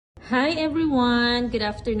Hi everyone, good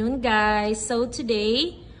afternoon guys. So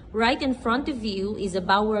today, right in front of you is a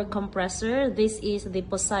Bauer compressor. This is the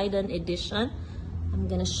Poseidon edition. I'm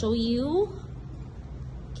gonna show you.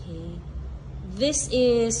 Okay, this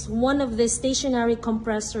is one of the stationary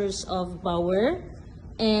compressors of Bauer,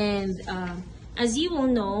 and as you all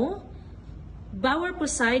know, Bauer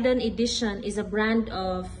Poseidon edition is a brand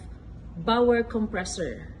of Bauer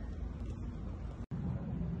compressor.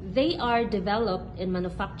 They are developed and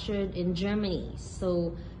manufactured in Germany,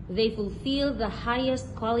 so they fulfill the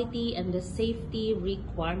highest quality and the safety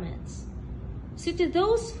requirements. So to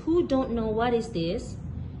those who don't know what is this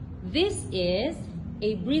is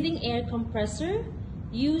a breathing air compressor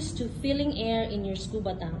used to filling air in your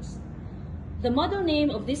scuba tanks. The model name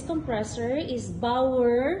of this compressor is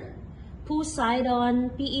Bauer Poseidon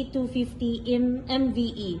PE250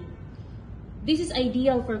 MVE. This is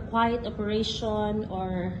ideal for quiet operation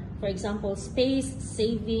or, for example,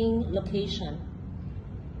 space-saving location.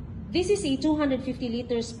 This is a 250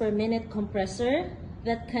 liters per minute compressor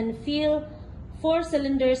that can fill 4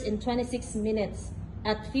 cylinders in 26 minutes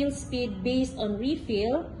at fill speed based on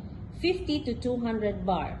refill 50 to 200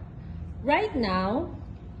 bar. Right now,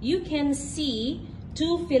 you can see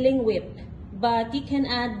 2 filling whip, but you can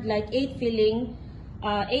add like 8 filling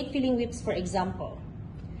whips, for example.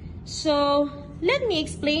 So let me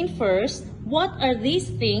explain first what are these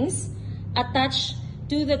things attached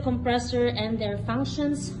to the compressor and their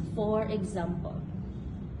functions, for example.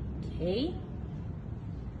 Okay.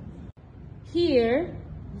 Here,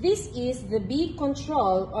 this is the B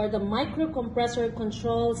control or the micro compressor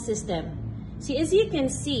control system. See, as you can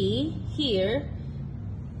see here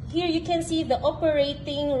you can see the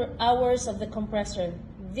operating hours of the compressor.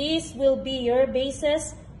 This will be your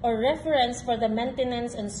basis or reference for the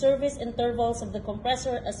maintenance and service intervals of the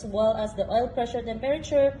compressor, as well as the oil pressure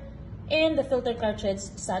temperature and the filter cartridge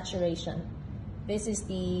saturation. This is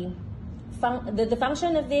the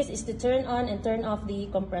function of this is to turn on and turn off the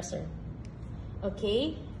compressor.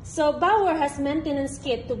 Okay, so Bauer has maintenance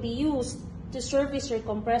kit to be used to service your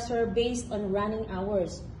compressor based on running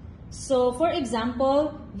hours. So for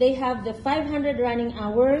example, they have the 500 running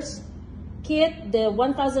hours kit, the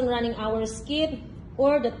 1000 running hours kit,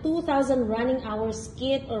 or the 2000 running hours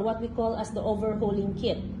kit, or what we call as the overhauling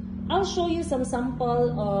kit. I'll show you some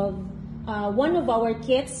sample of one of our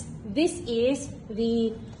kits. This is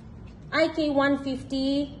the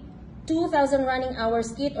IK150 2000 running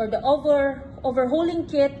hours kit, or the overhauling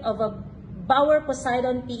kit of a Bauer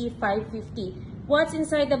Poseidon PE250. What's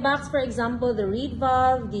inside the box? For example, the reed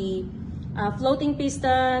valve, the floating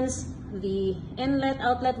pistons, the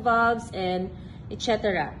inlet-outlet valves, and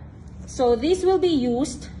etc. So this will be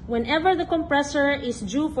used whenever the compressor is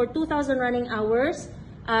due for 2000 running hours.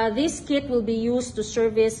 This kit will be used to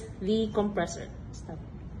service the compressor.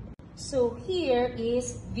 So here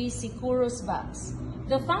is the Securus box.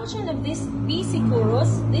 The function of this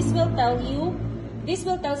Securus, this will tell you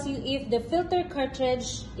if the filter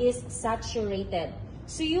cartridge is saturated.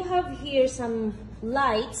 So you have here some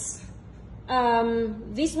lights.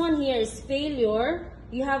 This one here is failure.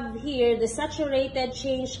 You have here the saturated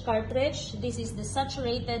change cartridge. This is the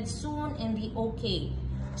saturated soon and the OK.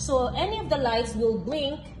 So any of the lights will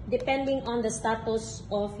blink depending on the status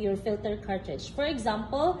of your filter cartridge. For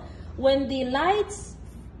example, when the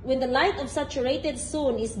light of saturated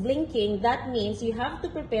soon is blinking, that means you have to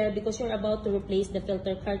prepare because you're about to replace the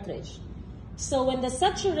filter cartridge. So when the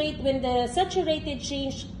saturated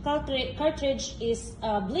change cartridge is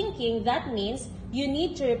blinking, that means you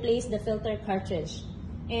need to replace the filter cartridge.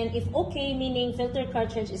 And if OK, meaning filter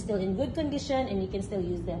cartridge is still in good condition and you can still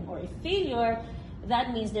use them. Or if failure,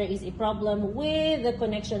 that means there is a problem with the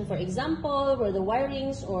connection, for example, or the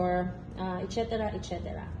wirings, or etc.,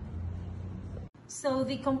 etc. So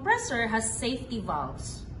the compressor has safety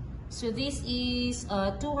valves. So this is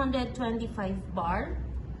 225 bar.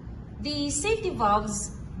 The safety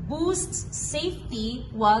valves boosts safety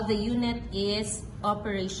while the unit is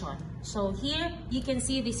operation. So here you can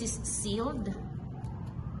see this is sealed.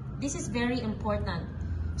 This is very important.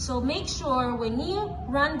 So make sure when you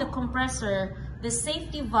run the compressor, the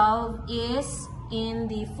safety valve is in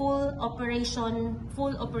the full operation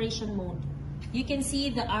mode. You can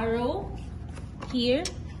see the arrow here.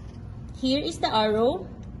 Here is the arrow.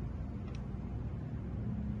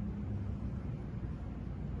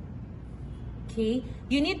 Okay,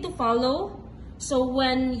 you need to follow. So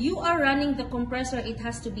when you are running the compressor, it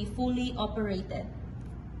has to be fully operated.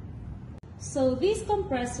 So this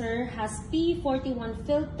compressor has P41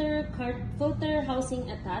 filter housing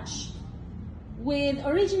attached with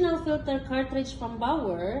original filter cartridge from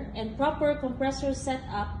Bauer and proper compressor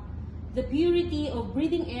setup the purity of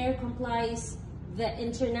breathing air complies the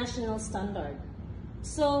international standard.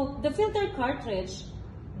 So the filter cartridge,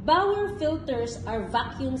 Bauer filters are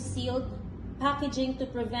vacuum sealed packaging to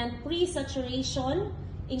prevent pre-saturation,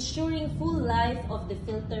 ensuring full life of the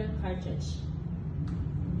filter cartridge.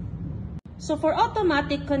 So for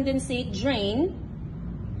automatic condensate drain,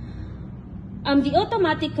 the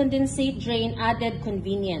automatic condensate drain added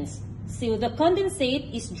convenience. So the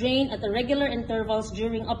condensate is drained at regular intervals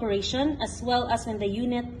during operation as well as when the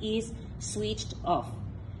unit is switched off.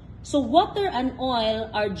 So water and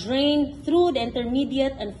oil are drained through the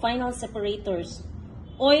intermediate and final separators.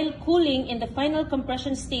 Oil cooling in the final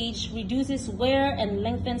compression stage reduces wear and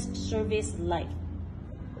lengthens service life.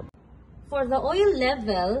 For the oil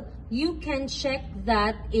level, you can check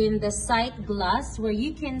that in the sight glass where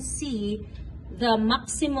you can see the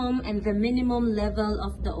maximum and the minimum level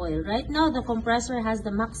of the oil. Right now, the compressor has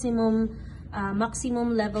the maximum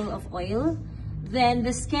level of oil. Then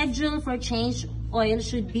the schedule for change oil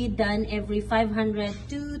should be done every 500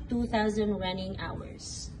 to 2,000 running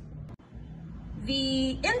hours.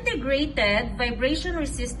 The integrated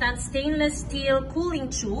vibration-resistant stainless steel cooling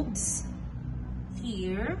tubes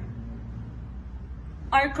here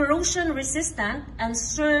are corrosion-resistant and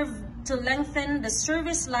serve to lengthen the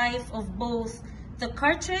service life of both the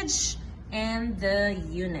cartridge and the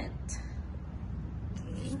unit.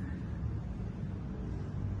 Okay.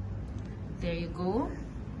 There you go.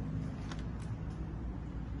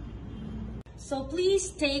 So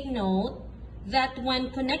please take note that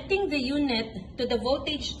when connecting the unit to the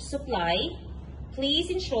voltage supply, please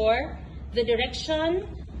ensure the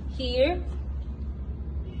direction here,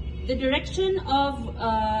 the direction of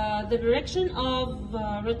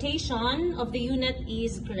rotation of the unit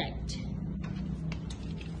is correct.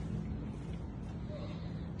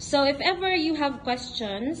 So if ever you have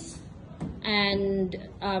questions and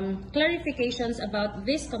clarifications about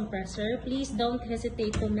this compressor, please don't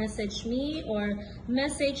hesitate to message me or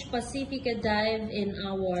message Pacifica Dive in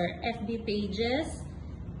our FB pages,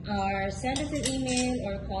 or send us an email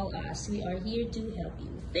or call us. We are here to help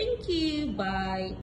you. Thank you. Bye.